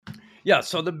Yeah,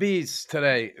 so the Bees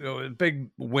today, big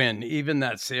win, even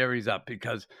that series up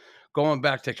because going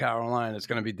back to Carolina is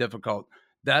going to be difficult.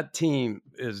 That team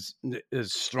is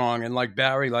strong, and like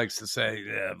Barry likes to say,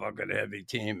 yeah, fucking heavy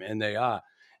team, and they are.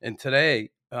 And today,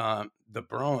 the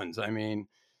Bruins. I mean,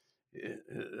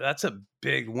 that's a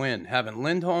big win. Having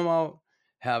Lindholm out,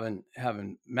 having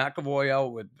McAvoy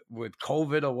out with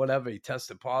COVID or whatever, he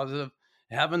tested positive.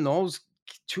 Having those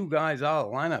two guys out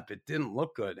of the lineup, it didn't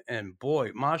look good. And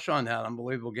boy, Marchand had an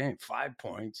unbelievable game. 5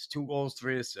 points, 2 goals,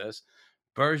 3 assists.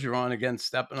 Bergeron again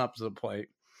stepping up to the plate.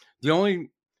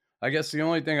 I guess the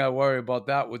only thing I worry about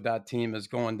that with that team is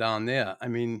going down there. I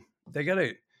mean, they got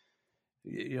to.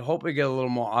 You hope we get a little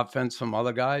more offense from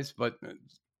other guys, but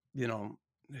you know,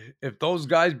 if those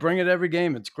guys bring it every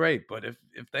game, it's great. But if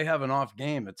they have an off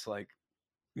game, it's like,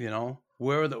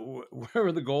 where are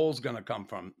the goals going to come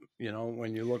from?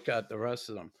 When you look at the rest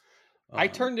of them. I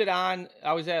Um, turned it on.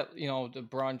 I was at the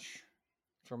brunch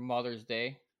for Mother's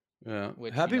Day, yeah.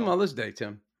 which Happy Mother's Day,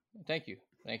 Tim. thank you,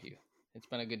 thank you. It's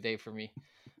been a good day for me.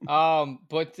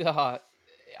 But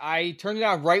I turned it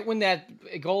on right when that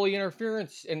goalie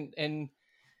interference and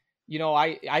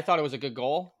I thought it was a good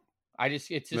goal. It's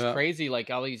just Yeah. crazy. Like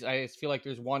all these, I just feel like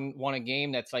there's one a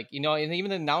game that's like, and even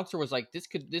the announcer was like,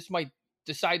 this might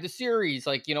decide the series.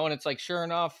 Like, and it's like, sure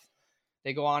enough,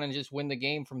 they go on and just win the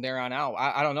game from there on out.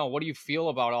 I don't know. What do you feel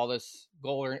about all this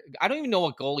goal? I don't even know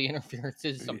what goalie interference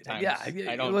is sometimes. Yeah.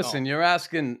 I don't Listen, know. you're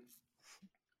asking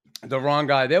the wrong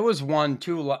guy. There was one,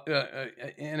 too.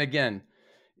 And again,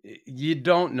 you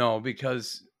don't know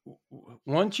because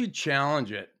once you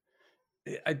challenge it,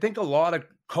 I think a lot of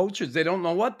coaches, they don't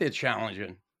know what they're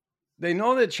challenging. They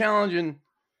know they're challenging.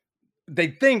 They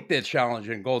think they're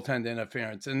challenging goaltender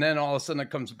interference, and then all of a sudden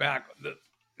it comes back.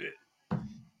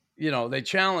 They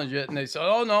challenge it and they say,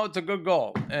 "Oh no, it's a good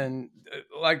goal." And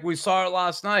like we saw it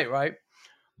last night, right?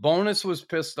 Bonus was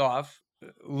pissed off.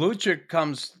 Lucic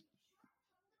comes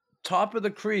top of the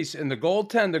crease, and the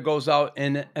goaltender goes out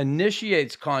and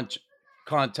initiates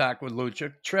contact with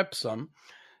Lucic, trips him.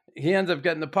 He ends up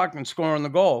getting the puck and scoring the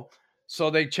goal. So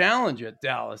they challenge it,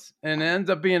 Dallas, and it ends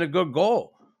up being a good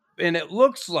goal. And it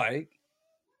looks like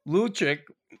Lucic,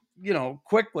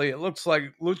 quickly, it looks like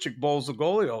Lucic bowls the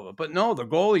goalie over. But no, the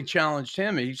goalie challenged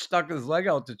him. He stuck his leg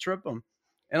out to trip him.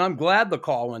 And I'm glad the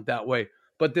call went that way.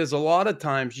 But there's a lot of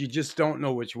times you just don't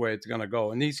know which way it's going to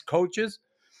go. And these coaches,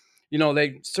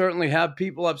 they certainly have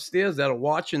people upstairs that are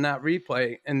watching that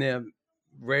replay and they're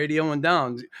radioing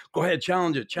down. Go ahead,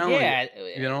 challenge it, challenge it.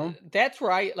 Yeah, You know, that's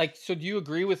right. Like, so do you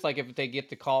agree with like if they get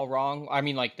the call wrong? I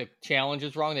mean, like the challenge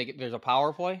is wrong. There's a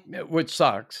power play which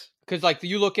sucks. because like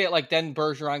you look at like then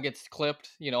Bergeron gets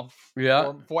clipped. Yeah,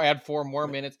 Add 4 more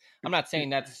minutes. I'm not saying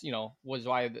that's was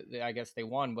why I guess they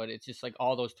won, but it's just like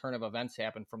all those turn of events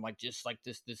happen from like just like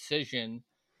this decision,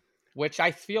 which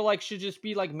I feel like should just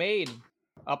be like made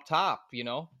up top.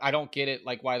 I don't get it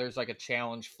like why there's like a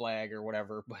challenge flag or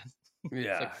whatever, but it's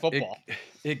yeah. like It football.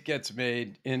 it gets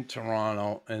made in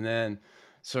Toronto, and then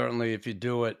certainly if you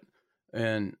do it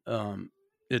and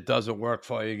it doesn't work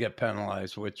for you, you get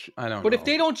penalized. Which I don't But if know.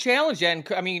 they don't challenge that, and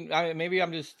I mean, maybe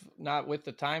I'm just not with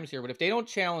the times here. But if they don't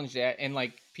challenge that, and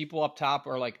like people up top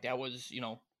are like, that was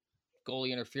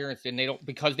goalie interference, and they don't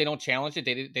because they don't challenge it,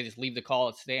 they just leave the call.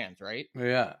 It stands, right?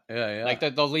 Yeah, yeah, Like yeah.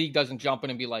 the league doesn't jump in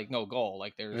and be like, no goal.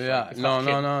 Like there's like, Yeah, I'm no, no,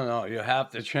 kidding. no, no. You have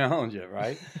to challenge it,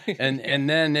 right? And Yeah. and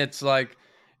then it's like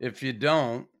if you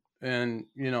don't, and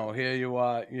here you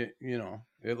are,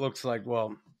 it looks like,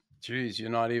 well, geez, you're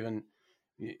not going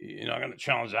to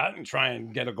challenge that and try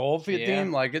and get a goal for your Yeah.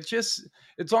 team. Like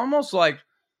it's almost like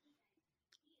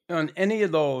on any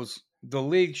of those, the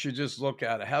league should just look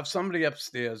at it, have somebody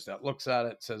upstairs that looks at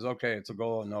it, says, okay, it's a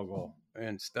goal or no goal,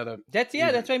 instead of That's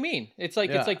even, what I mean. It's yeah, like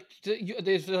there's like,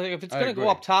 if it's I gonna go agree.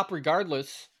 up top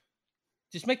regardless,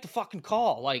 just make the fucking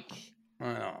call. Like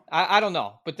I know. I don't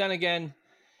know, but then again,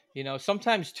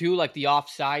 sometimes too, like the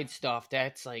offside stuff,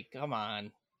 that's like, come on.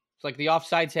 It's like the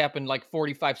offsides happened like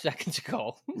 45 seconds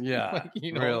ago. Yeah, Like,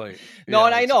 really. no,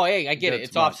 and Yeah, I know, hey, I get it. that's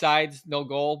It's much. offsides, no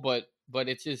goal, but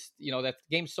it's just, that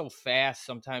game's so fast.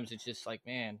 Sometimes it's just like,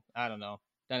 man, I don't know.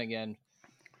 Then again,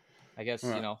 I guess,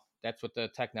 Right. that's what the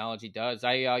technology does.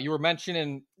 You were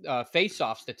mentioning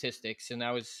face-off statistics, and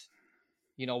I was,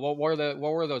 what were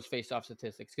those face-off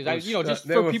statistics? Because It was, just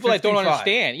they for were people that don't 55.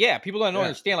 understand, yeah, people that don't Yeah.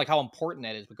 understand like how important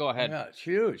that is. But go ahead. Yeah, it's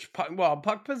huge.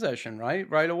 Puck possession, right?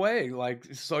 Right away. Like,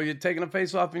 so you're taking a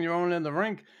face off in your own end of the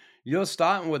rink. You're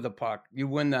starting with the puck. You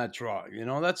win that draw.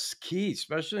 That's key,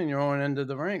 especially in your own end of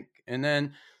the rink. And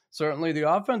then certainly the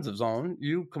offensive zone,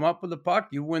 you come up with the puck,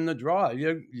 you win the draw.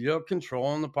 You're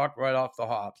controlling the puck right off the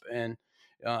hop. And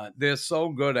they're so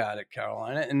good at it,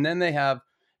 Carolina. And then they have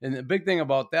And the big thing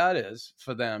about that is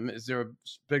for them is they're a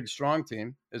big, strong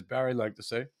team, as Barry liked to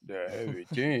say, they're a heavy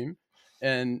team.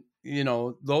 And,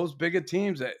 those bigger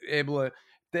teams they're able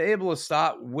to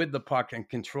start with the puck and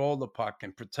control the puck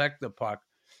and protect the puck.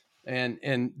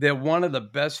 And they're one of the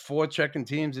best forechecking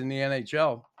teams in the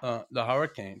NHL, the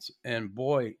Hurricanes. And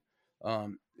boy,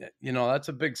 that's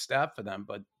a big stat for them.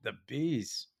 But the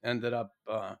Bees ended up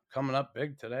coming up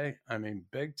big today. I mean,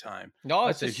 big time. No,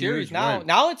 it's That's a a series huge now. win.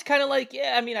 Now it's kind of like,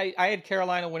 yeah, I mean, I had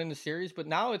Carolina winning the series, but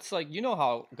now it's like,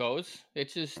 how it goes.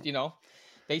 It's just,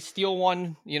 they steal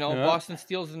one, Yeah, Boston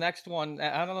steals the next one.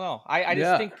 I don't know. I just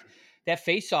yeah, think that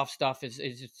face-off stuff is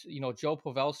Joe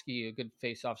Pavelski, a good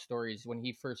face-off stories when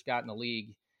he first got in the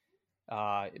league.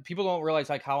 People don't realize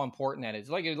like how important that is.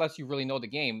 Like, unless you really know the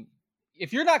game.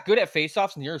 If you're not good at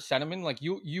face-offs and you're a centerman, like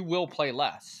you will play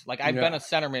less. Like I've been yeah, a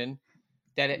centerman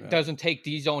that it yeah, doesn't take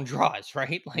D zone draws,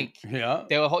 right? Like yeah,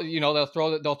 they'll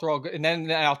throw, and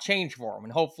then I'll change for them,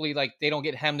 and hopefully like they don't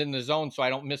get hemmed in the zone, so I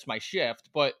don't miss my shift.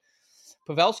 But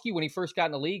Pavelski, when he first got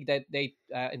in the league, that they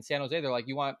in San Jose, they're like,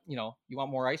 you want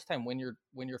more ice time, win your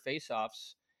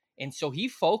faceoffs, and so he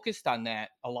focused on that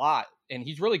a lot, and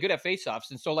he's really good at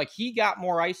faceoffs, and so like he got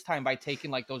more ice time by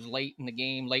taking like those late in the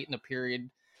game, late in the period,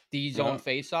 D zone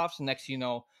yeah, faceoffs, and next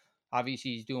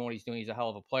obviously he's doing what he's doing. He's a hell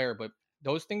of a player, but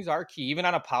those things are key. Even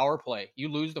on a power play, you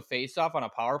lose the faceoff on a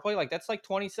power play, like that's like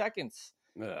 20 seconds.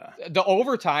 yeah. The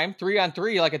overtime,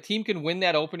 3-on-3, like a team can win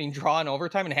that opening draw in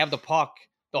overtime and have the puck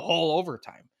the whole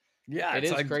overtime. Yeah, It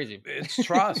it's is like crazy. it's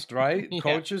trust, right? Yeah.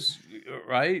 Coaches,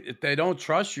 right? If they don't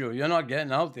trust you, you're not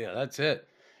getting out there. That's it.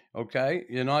 Okay,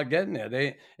 you're not getting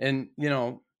there.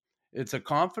 It's a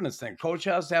confidence thing. Coach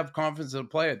has to have confidence in the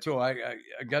player too. I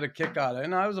got a kick out of it,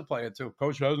 and I was a player too.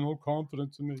 Coach has no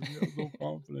confidence in me. He has no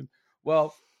confidence.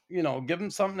 Well, give him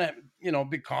something that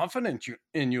be confident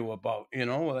in you about.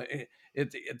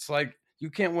 It's like you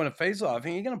can't win a face-off,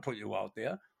 and he's gonna put you out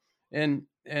there, and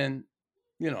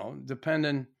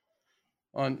depending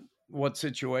on what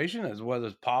situation is, whether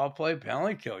it's power play,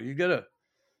 penalty kill. You gotta,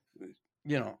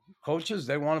 coaches,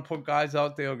 they want to put guys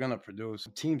out there who are gonna produce.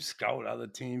 Team scout other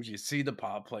teams. You see the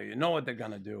power play, you know what they're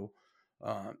gonna do.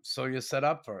 So you're set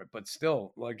up for it. But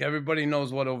still, like everybody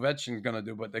knows what Ovechkin's gonna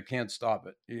do, but they can't stop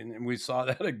it. And we saw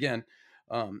that again,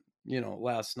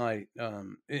 last night.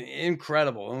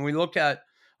 Incredible. And we look at,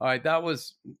 all right, that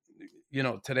was,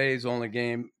 today's only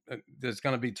game. There's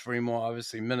going to be 3 more,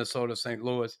 obviously, Minnesota, St.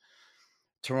 Louis,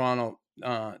 Toronto,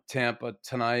 Tampa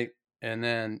tonight, and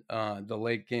then the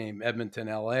late game, Edmonton,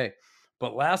 LA.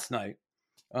 But last night,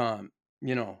 um,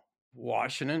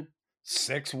 Washington,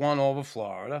 6-1 over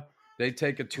Florida. They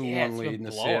take a Yeah, 2-1 it's lead been in the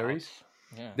blowouts. series.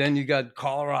 Yeah. Then you got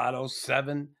Colorado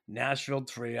 7, Nashville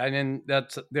 3.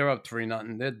 They're up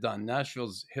 3-0. They're done.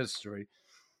 Nashville's history.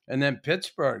 And then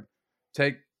Pittsburgh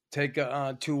take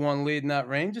a 2-1 lead in that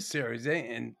Rangers series.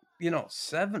 And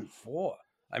 7-4.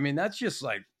 I mean, that's just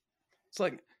like, it's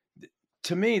like,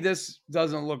 to me, this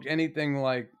doesn't look anything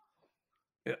like,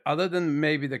 other than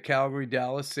maybe the Calgary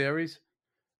Dallas series,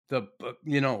 the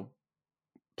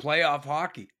playoff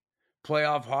hockey.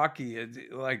 Playoff hockey,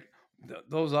 like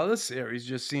those other series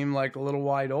just seem like a little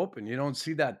wide open. You don't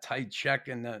see that tight check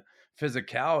and the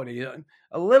physicality,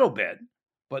 a little bit,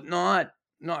 but not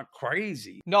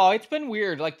crazy. No, it's been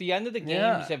weird. Like the end of the games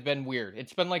Yeah, have been weird.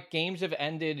 It's been like games have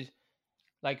ended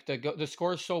like the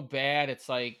score is so bad. It's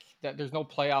like that there's no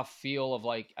playoff feel of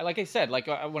like I said, like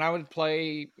when I would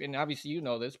play, and obviously you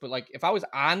know this, but like if I was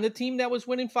on the team that was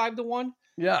winning 5-1,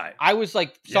 yeah, I was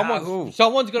like Yahoo.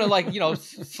 someone's gonna like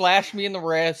slash me in the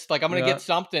wrist, like I'm gonna Yeah, get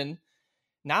something.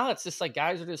 Now it's just like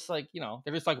guys are just like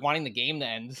they're just like wanting the game to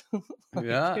end. Like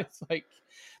yeah, it's like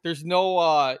there's no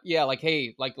like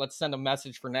hey, like let's send a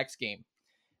message for next game.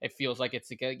 It feels like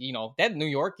it's like that New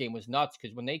York game was nuts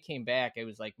because when they came back, it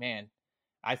was like, man,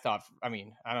 I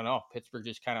mean, I don't know, Pittsburgh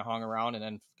just kind of hung around and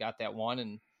then got that one,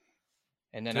 and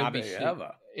then did they obviously,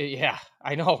 ever? yeah,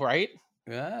 I know, right?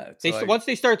 Yeah, it's They like, once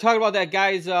they started talking about that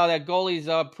goalie's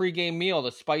pregame meal,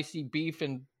 the spicy beef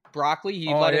and broccoli,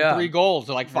 he oh let in yeah, 3 goals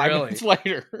like 5 minutes really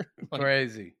later. Like,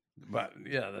 crazy. But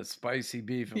yeah, the spicy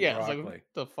beef and yeah, it's like what broccoli.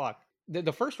 the fuck.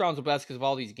 The first round's the best because of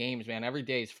all these games, man. Every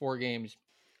day is 4 games.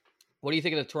 What do you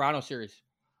think of the Toronto series?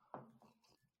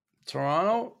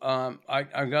 Toronto, I'm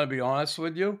gonna be honest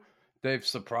with you. They've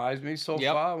surprised me so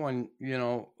Yep. far. When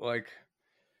like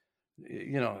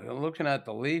looking at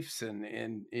the Leafs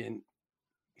and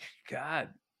God,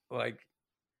 like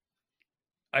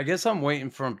I guess I'm waiting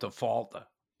for them to falter.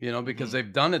 Because Hmm.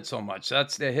 they've done it so much.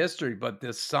 That's their history, but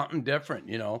there's something different.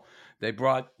 They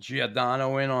brought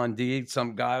Giordano in on D.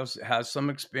 Some guy who has some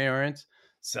experience,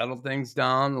 settle things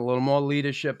down, a little more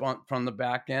leadership from the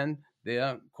back end. there.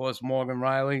 Of course, Morgan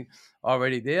Riley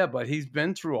already there, but he's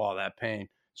been through all that pain.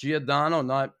 Giordano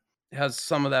not has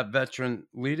some of that veteran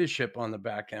leadership on the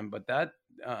back end, but that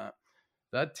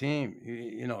team,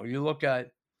 you look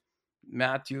at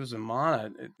Matthews and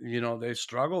Mana, they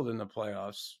struggled in the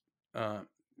playoffs uh,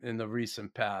 in the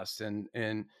recent past, and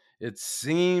it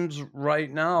seems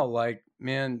right now like,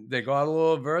 man, they got a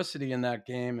little adversity in that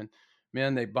game, and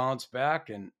man, they bounced back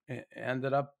and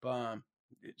ended up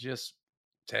just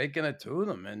taking it to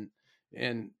them,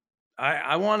 and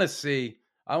I want to see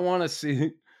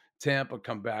Tampa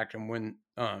come back and win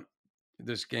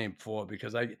this game 4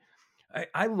 because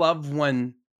I love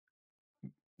when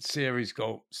series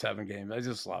go 7 games. I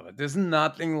just love it. There's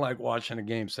nothing like watching a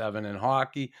game 7 in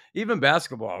hockey, even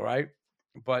basketball, right?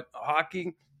 But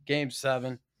hockey, game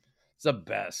 7, it's the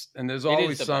best. And there's It is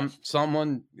always the best.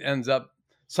 someone ends up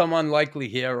some unlikely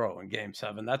hero in game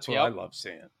 7. That's what I Yep. love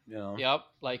seeing. Yep.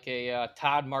 Like a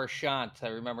Todd Marchant. I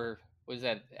remember, was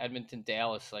that Edmonton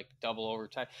Dallas, like double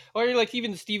overtime, or like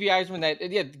even Stevie Eisman, that,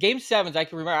 yeah, game 7s I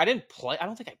can remember. I didn't play. I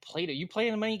don't think I played it. You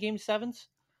played in many game 7s?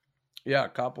 Yeah, a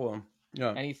couple of them.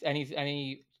 Yeah.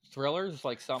 Any thrillers,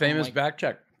 like something Famous like? back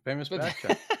check. Famous back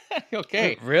check.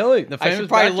 Okay. Really? The I famous should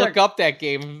probably back look check? up that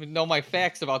game and know my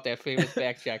facts about that famous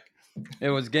back check. It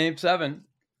was game 7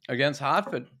 against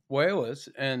Hartford Whalers,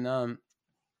 and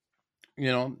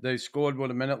they scored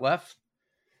with a minute left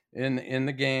in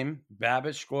the game.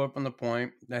 Babbage scored from the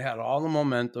point. They had all the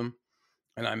momentum,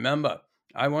 and I remember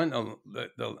I went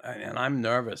and I'm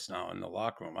nervous now in the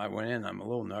locker room. I went in. I'm a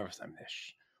little nervous. I'm like,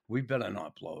 we better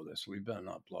not blow this. We better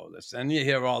not blow this. And you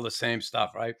hear all the same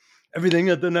stuff, right? Everything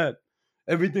at the net,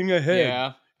 everything ahead.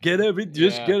 Yeah.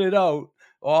 Just get it out.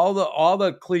 All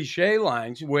the cliche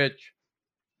lines, which,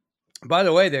 by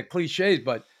the way, they're cliches,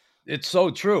 but it's so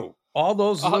true. All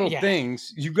those Oh, little yeah.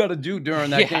 things you got to do during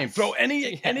that game. Yes. Throw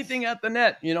Yes. anything at the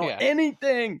net, Yeah.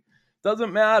 anything.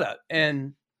 Doesn't matter.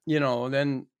 And,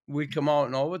 then we come out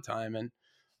in overtime, and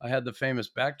I had the famous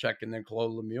back check, and then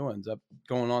Claude Lemieux ends up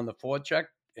going on the forecheck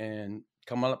and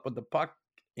coming up with the puck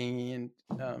and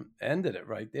ended it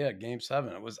right there, game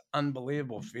 7. It was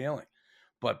unbelievable feeling.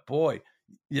 But, boy,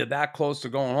 you're that close to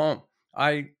going home.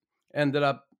 I ended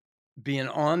up being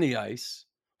on the ice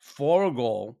for a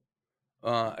goal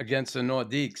against the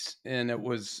Nordiques, and it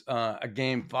was a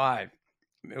game 5.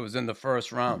 It was in the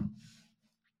first round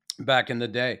back in the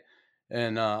day,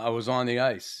 and I was on the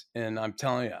ice, and I'm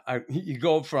telling you, you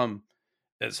go from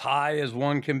as high as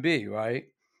one can be, right?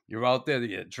 You're out there,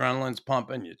 the adrenaline's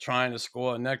pumping, you're trying to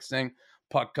score. Next thing,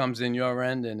 puck comes in your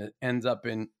end, and it ends up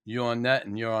in your net,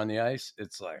 and you're on the ice.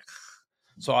 It's like,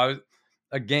 so I was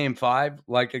a game 5,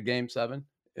 like a game 7.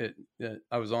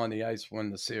 I was on the ice when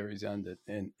the series ended,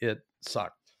 and it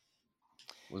sucked.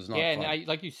 It was not Yeah, and fun.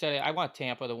 like you said, I want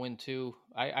Tampa to win too.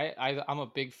 I'm a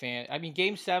big fan. I mean,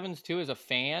 game 7s too. As a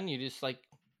fan, you just like,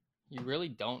 you really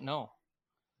don't know.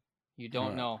 You don't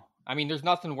Right. know. I mean, there's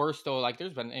nothing worse though. Like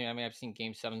there's been, I mean, I've seen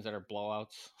game 7s that are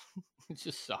blowouts. It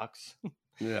just sucks.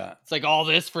 Yeah. It's like all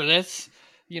this for this,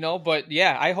 But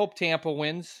yeah, I hope Tampa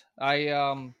wins.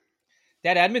 That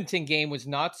Edmonton game was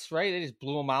nuts, right? They just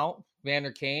blew him out.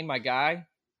 Vander Kane, my guy,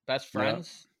 best Yeah.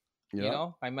 friends.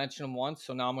 Yeah. I mentioned him once,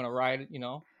 so now I'm gonna ride it.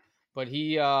 But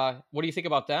what do you think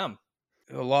about them?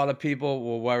 A lot of people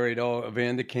were worried, oh,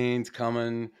 Evander Kane's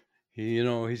coming.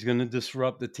 He's going to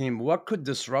disrupt the team. What could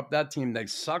disrupt that team? They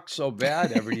suck so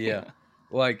bad every year. Yeah.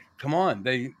 Like, come on.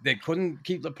 They couldn't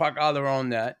keep the puck out of their own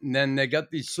net. And then they got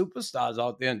these superstars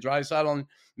out there, and Draisaitl and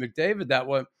McDavid, that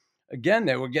were, again,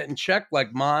 they were getting checked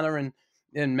like Marner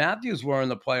and Matthews were in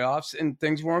the playoffs, and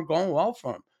things weren't going well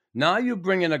for them. Now you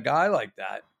bring in a guy like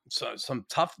that, so some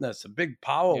toughness, a big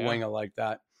power Yeah. winger like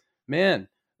that. Man,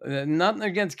 nothing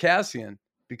against Cassian,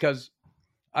 because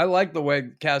I like the way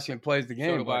Cassian plays the So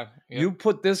game, do but I. Yep. you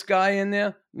put this guy in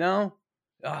there now,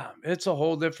 it's a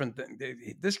whole different thing.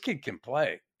 This kid can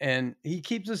play, and he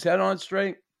keeps his head on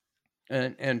straight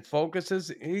and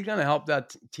focuses. He's going to help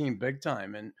that team big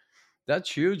time, and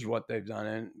that's huge what they've done,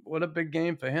 and what a big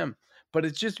game for him. But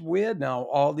it's just weird now,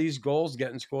 all these goals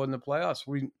getting scored in the playoffs.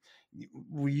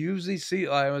 We usually see,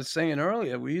 like I was saying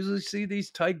earlier, we usually see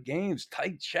these tight games,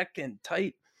 tight check-in,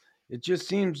 tight. It just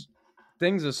seems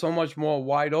things are so much more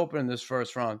wide open in this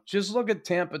first round. Just look at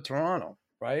Tampa, Toronto,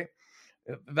 right?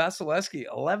 Vasilevsky,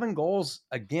 11 goals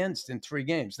against in 3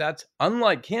 games. That's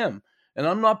unlike him, and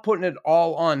I'm not putting it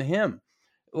all on him.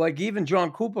 Like, even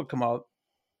John Cooper come out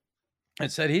and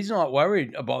said he's not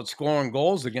worried about scoring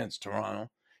goals against Toronto.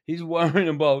 He's worried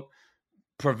about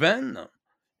preventing them,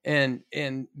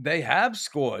 and they have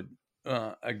scored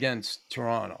against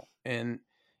Toronto, and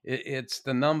it's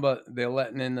the number they're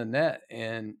letting in the net.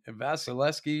 And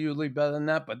Vasilevsky usually better than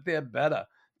that, but they're better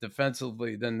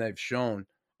defensively than they've shown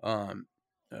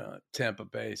Tampa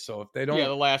Bay. So if they Yeah, don't,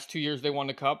 the last 2 years they won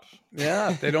the cup.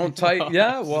 if they don't No, tighten,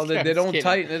 well, I'm they just don't kidding.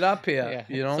 tighten it up here,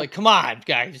 Yeah, it's like, come on,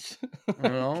 guys. you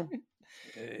know,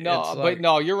 it's No, but like,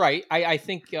 no, you're right. I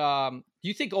think. Do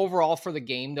you think overall for the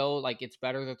game though, like it's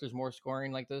better that there's more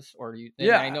scoring like this, or do you? And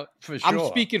I yeah, know for I'm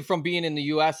sure. speaking from being in the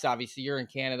U.S. Obviously, you're in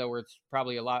Canada, where it's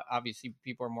probably a lot. Obviously,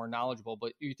 people are more knowledgeable.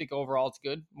 But do you think overall it's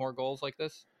good, more goals like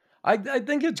this? I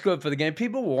think it's good for the game.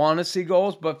 People want to see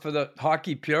goals, but for the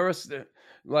hockey purists,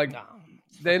 like No,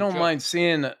 it's a they fucking don't joke. mind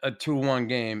seeing a 2-1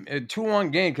 game. A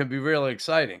 2-1 game can be really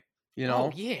exciting, you Oh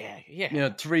know. yeah, yeah.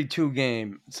 3-2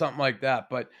 game, something like that.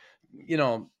 But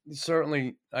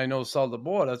certainly I know south of the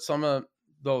border, some of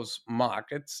those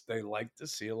markets they like to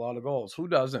see a lot of goals. Who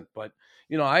doesn't? But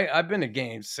I've been to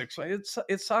games 6-1.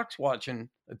 It sucks watching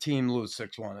a team lose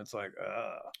 6-1. It's like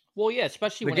Well, yeah,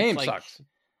 especially the when it's game like, sucks.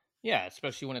 yeah,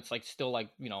 especially when it's like still like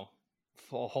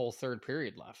full whole third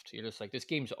period left. You're just like, this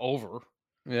game's over.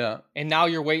 Yeah, And now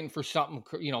you're waiting for something,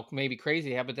 maybe crazy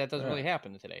to happen, but that doesn't yeah, really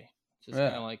happen today. It's just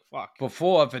kind yeah. of like, fuck.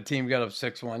 Before, if a team got up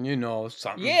 6-1,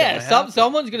 something's Yeah, gonna happen.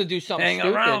 someone's gonna do something Hang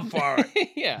around stupid. for it.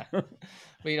 Yeah,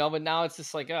 but now it's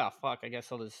just like, oh fuck. I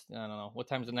guess I'll just, I don't know, what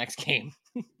time's the next game.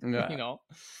 you Yeah, know,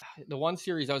 the one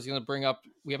series I was gonna bring up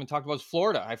we haven't talked about is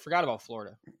Florida. I forgot about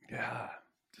Florida. yeah.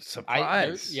 There,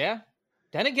 Surprise. yeah.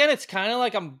 Then again, it's kind of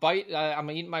like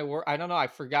I'm eating my word. I don't know. I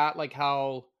forgot like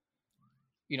how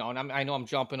and I know I'm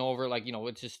jumping over like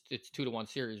it's 2-1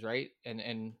 series, right?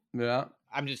 And Yeah,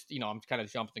 I'm just, I'm kind of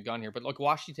jumping the gun here, but look,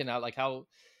 Washington out, like how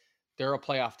they're a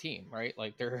playoff team, right?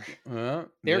 Like yeah,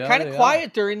 they're yeah. kind of They are.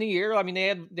 quiet during the year. I mean,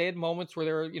 they had moments where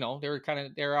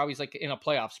they're always like in a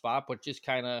playoff spot, but just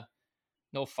kind of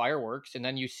no fireworks. And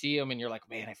then you see them, and you're like,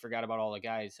 man, I forgot about all the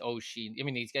guys. Oh, I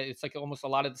mean, these guys. It's like almost a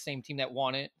lot of the same team that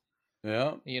won it,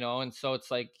 Yeah. And so it's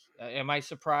like, am I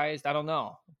surprised? I don't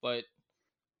know, but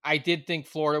I did think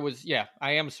Florida was. Yeah,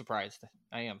 I am surprised.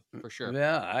 I am for sure.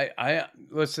 Yeah, I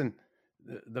listen.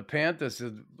 The Panthers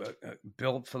are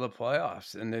built for the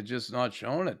playoffs, and they're just not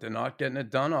showing it. They're not getting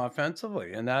it done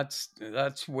offensively, and that's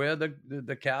where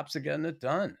the Caps are getting it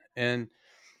done. And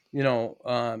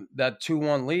that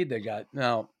 2-1 lead they got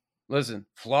now. Listen,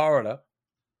 Florida,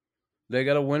 they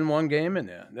got to win one game in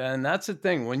there, and that's the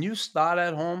thing. When you start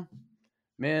at home,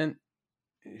 man,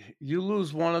 you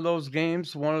lose one of those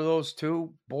games, one of those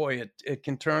two, boy, it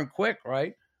can turn quick,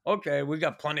 right? Okay, we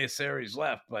got plenty of series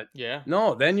left, but Yeah,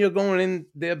 no, then you're going in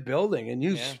their building and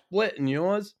you yeah. split in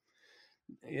yours.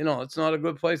 It's not a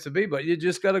good place to be, but you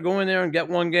just got to go in there and get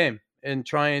one game and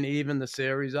try and even the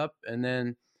series up, and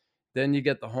then you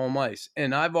get the home ice.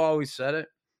 And I've always said it,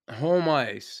 home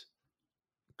ice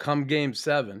come game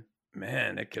 7,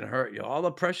 man, it can hurt you. All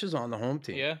the pressure's on the home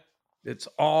team. Yeah. It's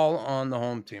all on the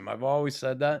home team. I've always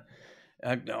said that.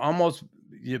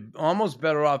 You're almost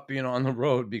better off being on the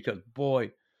road because,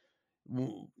 boy,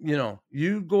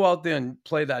 you go out there and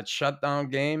play that shutdown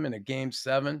game in a game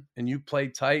 7, and you play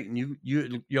tight, and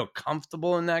you're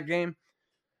comfortable in that game.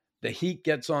 The heat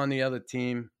gets on the other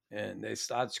team, and they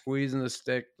start squeezing the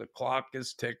stick. The clock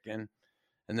is ticking,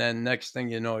 and then next thing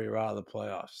you know, you're out of the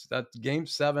playoffs. That game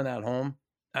 7 at home.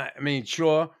 I mean,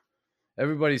 sure,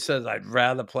 everybody says I'd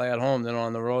rather play at home than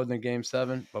on the road in game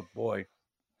 7, but boy,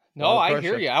 a lot No, of I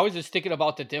hear pressure. you. I was just thinking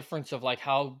about the difference of like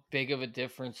how big of a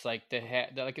difference like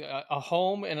like a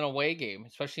home and an away game,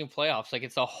 especially in playoffs. Like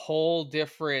it's a whole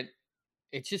different.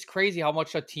 It's just crazy how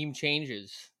much a team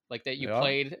changes. Like that you Yeah,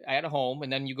 played at home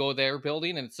and then you go there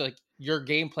building, and it's like your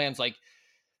game plan's like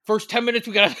first 10 minutes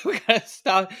we gotta we gotta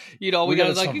stop. We we got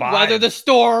gotta to like weather survive. the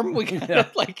storm. We Yeah,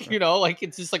 gotta like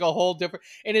it's just like a whole different.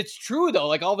 And it's true though.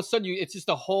 Like all of a sudden it's just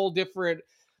a whole different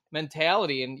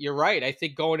mentality. And you're right. I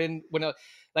think going in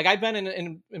like I've been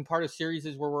in part of series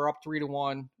where we're up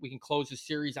 3-1, we can close the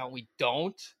series out. We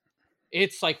don't.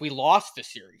 It's like we lost the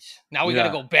series. Now we got to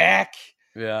yeah, go back.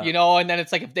 yeah. And then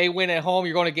it's like if they win at home,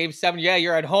 you're going to game 7. Yeah,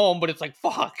 you're at home, but it's like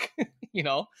fuck.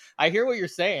 I hear what you're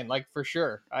saying, like for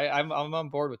sure. I'm on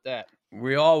board with that.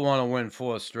 We all want to win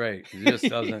 4 straight. It just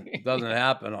doesn't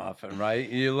happen often, right?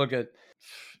 You look at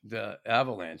the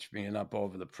Avalanche being up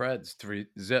over the Preds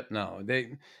 3-0 now.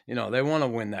 They want to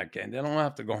win that game. They don't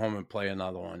have to go home and play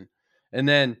another one. And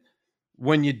then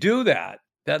when you do that,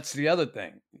 that's the other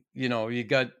thing. You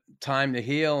got time to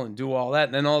heal and do all that.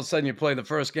 And then all of a sudden you play the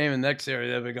first game in the next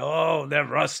area. They go, oh, they're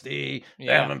rusty. They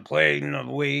Yeah. haven't played in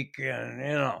a week. And,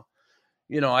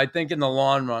 I think in the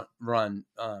long run,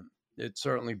 it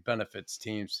certainly benefits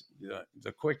teams.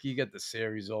 The quicker you get the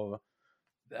series over,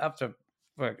 after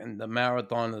fucking the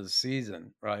marathon of the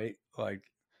season, right? Like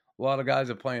a lot of guys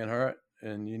are playing hurt,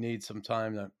 and you need some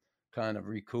time to kind of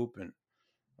recoup.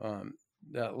 And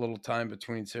that little time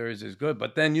between series is good.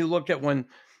 But then you look at when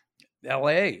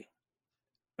LA,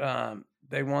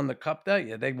 they won the cup that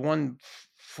year. They won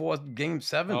game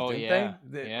 7, Oh didn't yeah,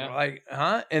 they? yeah, Like,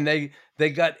 huh? And they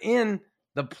got in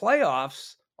the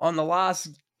playoffs on the last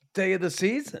day of the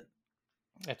season.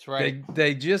 that's right.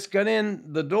 They just got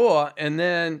in the door, and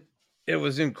then it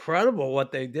was incredible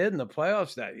what they did in the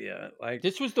playoffs that year. Like,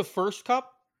 This was the first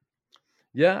cup,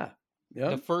 yeah, yeah,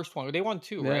 the first one. They won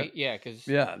 2, yeah, right? Yeah, because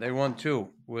yeah. They won 2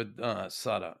 with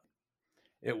Sutter.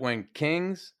 It went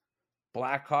Kings,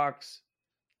 Blackhawks,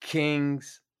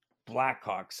 Kings,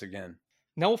 Blackhawks again.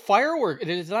 no firework. It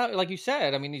is not like you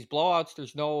said. I mean, these blowouts.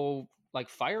 There's no like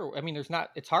fire. I mean, there's not.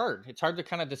 It's hard. It's hard to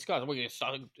kind of discuss. We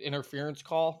saw interference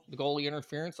call, the goalie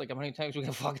interference. Like how many times we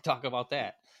can fucking talk about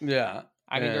that? Yeah,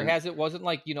 I mean, it wasn't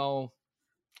like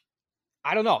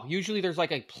I don't know. Usually there's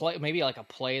like a play, maybe like a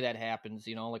play that happens,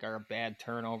 like or a bad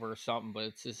turnover or something. But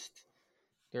it's just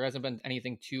there hasn't been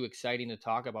anything too exciting to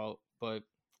talk about. But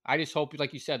I just hope,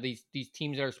 like you said, these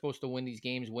teams that are supposed to win these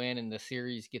games win, and the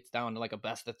series gets down to like a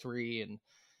best of 3.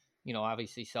 And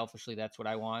obviously, selfishly, that's what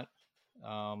I want.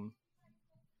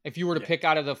 If you were to yeah. pick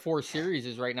out of the 4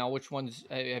 series right now, which ones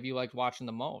have you liked watching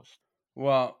the most?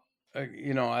 Well,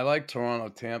 I like Toronto,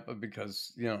 Tampa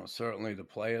because certainly the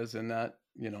players in that.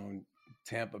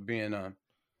 Tampa being the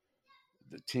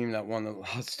team that won the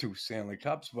last 2 Stanley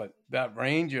Cups, but that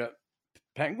Ranger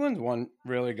Penguins one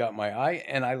really got my eye,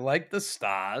 and I like the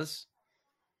Stars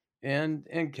and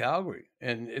Calgary,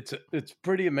 and it's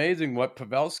pretty amazing what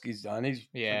Pavelski's done. He's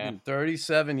Yeah. freaking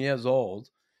 37 years old,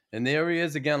 and there he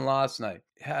is again last night.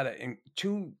 Had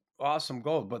 2 awesome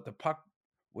goals, but the puck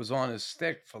was on his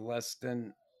stick for less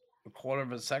than a quarter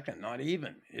of a second, not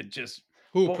even. It just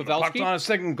Who, boom, the puck's Pavelski? on his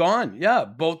stick and gone. Yeah,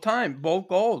 both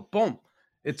goals, boom.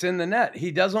 It's in the net. He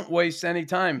doesn't waste any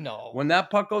time. No. When that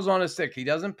puck goes on his stick, he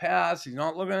doesn't pass. He's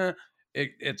not looking at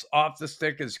it. It's off the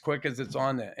stick as quick as it's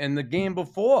on there. And the game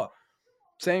before,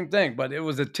 same thing, but it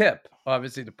was a tip.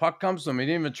 Obviously, the puck comes to him. He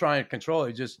didn't even try and control it.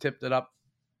 He just tipped it up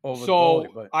over the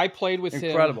goalie. But I played with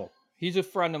incredible. him. He's a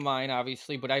friend of mine,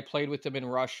 obviously, but I played with him in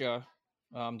Russia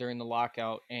during the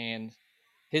lockout, and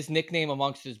his nickname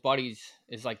amongst his buddies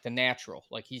is like the natural.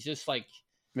 Like he's just like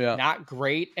not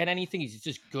great at anything. He's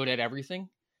just good at everything.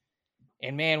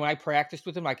 And man, when I practiced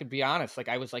with him, I could be honest. Like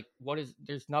I was like,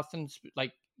 there's nothing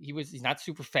like he's not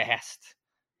super fast.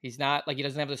 He's not like, he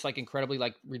doesn't have this like incredibly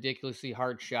like ridiculously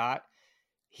hard shot.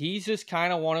 He's just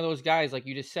kind of one of those guys, like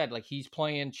you just said, like he's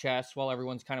playing chess while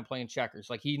everyone's kind of playing checkers.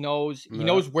 Like he knows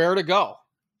where to go,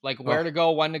 like where to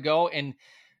go, when to go. And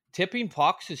tipping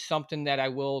pucks is something that I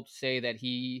will say that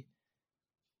he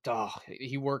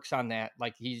works on that.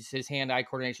 Like his hand-eye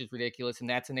coordination is ridiculous. And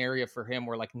that's an area for him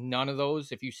where like none of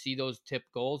those, if you see those tip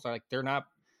goals, are like, they're not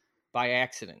by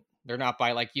accident. They're not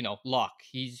by like, luck.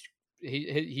 He's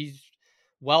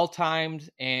well-timed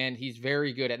and he's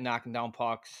very good at knocking down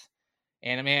pucks.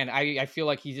 And man, I feel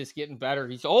like he's just getting better.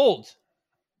 He's old.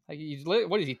 Like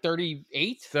what is he?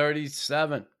 38?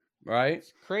 37, right?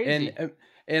 It's crazy.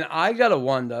 And I gotta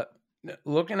wonder,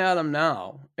 looking at him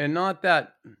now, and not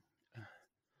that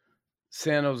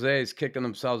San Jose is kicking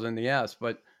themselves in the ass,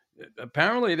 but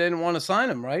apparently they didn't want to sign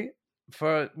him, right?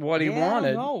 For what he wanted.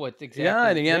 I don't know what exactly. Yeah,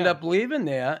 and he ended up leaving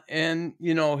there, and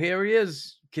here he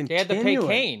is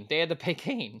continuing. They had to pay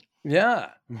Kane. Yeah.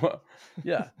 Well,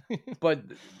 yeah. But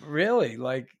really,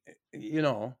 like,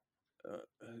 do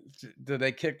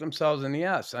they kick themselves in the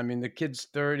ass? I mean, the kid's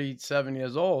 37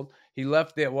 years old. He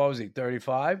left there, what was he,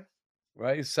 35?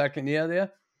 Right? His second year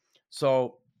there.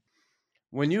 So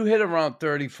when you hit around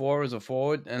 34 as a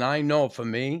forward, and I know for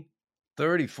me,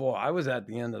 34, I was at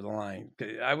the end of the line.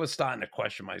 I was starting to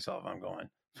question myself. I'm going,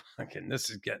 fucking, this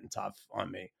is getting tough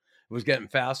on me. It was getting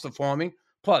faster for me.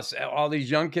 Plus, all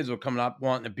these young kids were coming up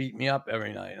wanting to beat me up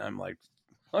every night. And I'm like,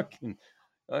 fucking.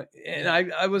 And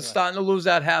I was starting to lose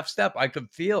that half step. I could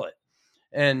feel it.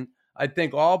 And I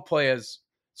think all players,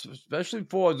 especially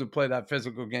forwards who play that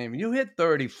physical game, you hit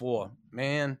 34,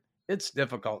 man, it's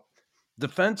difficult.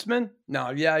 Defensemen,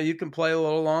 now, yeah, you can play a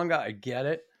little longer. I get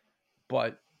it.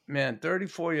 But, man,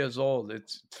 34 years old,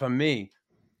 it's for me.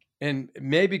 And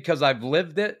maybe because I've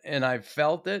lived it and I've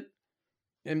felt it.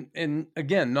 And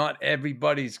again, not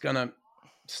everybody's going to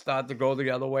start to go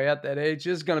the other way at that age.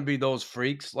 There's going to be those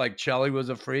freaks, like Chelly was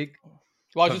a freak.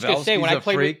 Well, I was just going to say,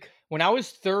 when I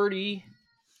was 30,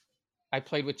 I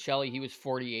played with Chelly. He was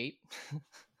 48.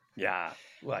 Yeah.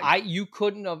 You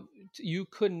could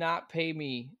not pay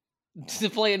me to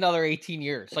play another 18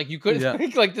 years. Like you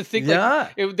couldn't like to think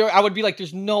I would be like,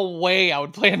 there's no way I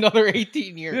would play another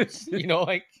 18 years.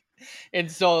 Like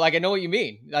And so, like, I know what you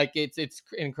mean. Like, it's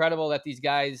incredible that these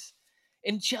guys.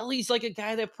 And Jelly's like a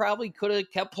guy that probably could have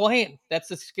kept playing. That's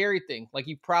the scary thing. Like,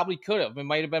 he probably could have. It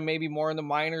might have been maybe more in the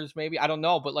minors, maybe. I don't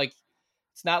know. But, like,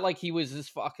 it's not like he was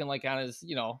just fucking, like, on his,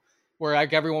 where,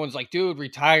 like, everyone's like, dude,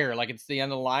 retire. Like, it's the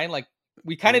end of the line. Like,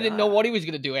 we kind of didn't know Yeah. what he was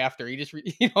going to do after. He just, you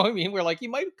know what I mean? We're like, he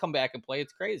might come back and play.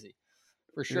 It's crazy.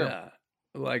 For sure. Yeah.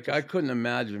 Like, I couldn't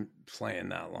imagine playing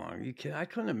that long. I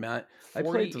couldn't imagine. I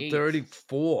played till 48.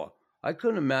 34. I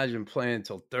couldn't imagine playing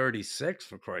until 36,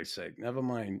 for Christ's sake. Never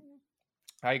mind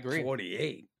I agree.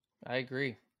 48. I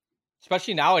agree.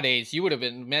 Especially nowadays. You would have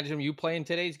been, imagine you playing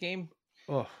today's game.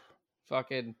 Oh,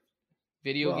 Fucking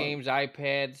video games,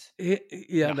 iPads.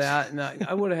 yeah, No.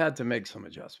 I would have had to make some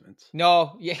adjustments.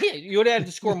 No, yeah, you would have had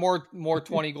to score more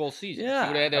 20-goal seasons. Yeah,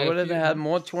 I would have had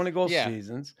more 20-goal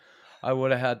seasons. I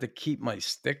would have had to keep my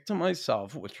stick to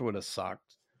myself, which would have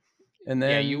sucked. And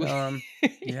then,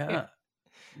 yeah.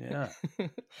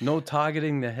 No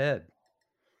targeting the head.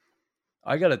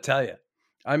 I got to tell you,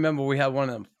 I remember we had one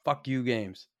of them fuck you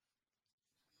games.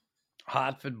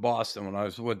 Hartford, Boston, when I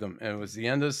was with them. And it was the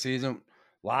end of the season,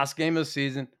 last game of the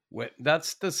season.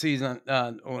 That's the season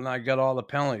when I got all the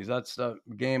penalties. That's the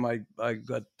game I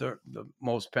got the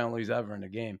most penalties ever in a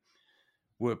game.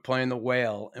 We're playing the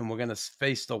Whale, and we're going to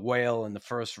face the Whale in the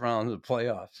first round of the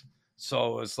playoffs.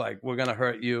 So it's like, we're going to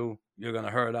hurt you. You're going to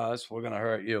hurt us. We're going to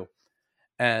hurt you.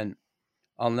 And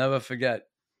I'll never forget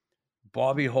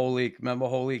Bobby Holik. Remember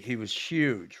Holik? He was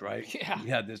huge, right? Yeah. He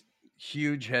had this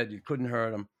huge head. You couldn't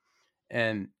hurt him.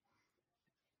 And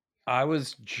I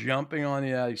was jumping on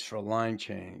the ice for a line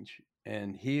change,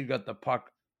 and he got the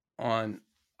puck on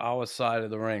our side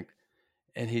of the rink,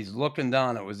 and he's looking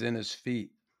down. It was in his feet.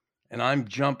 And I'm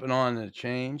jumping on the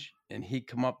change, and he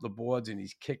come up the boards, and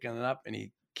he's kicking it up, and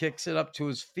he kicks it up to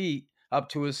his feet, up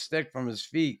to his stick from his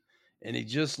feet. And he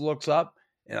just looks up,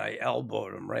 and I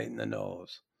elbowed him right in the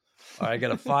nose. I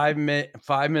got a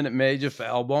 5-minute major for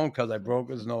elbowing because I broke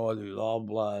his nose. It was all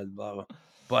blood, blah, blah.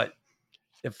 But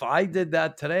if I did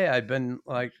that today, I'd been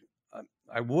like,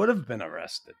 I would have been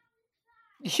arrested.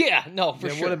 Yeah, no, for sure.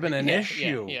 There would have been an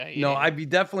issue. No, I'd be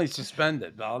definitely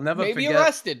suspended. I'll never maybe forget.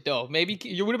 Arrested, though. Maybe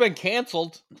you would have been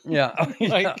canceled. Yeah.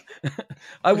 Like,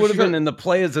 I would have been in the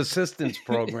players' assistance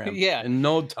program Yeah. in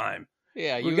no time.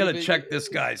 Yeah. We're going to check this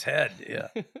guy's head. Yeah.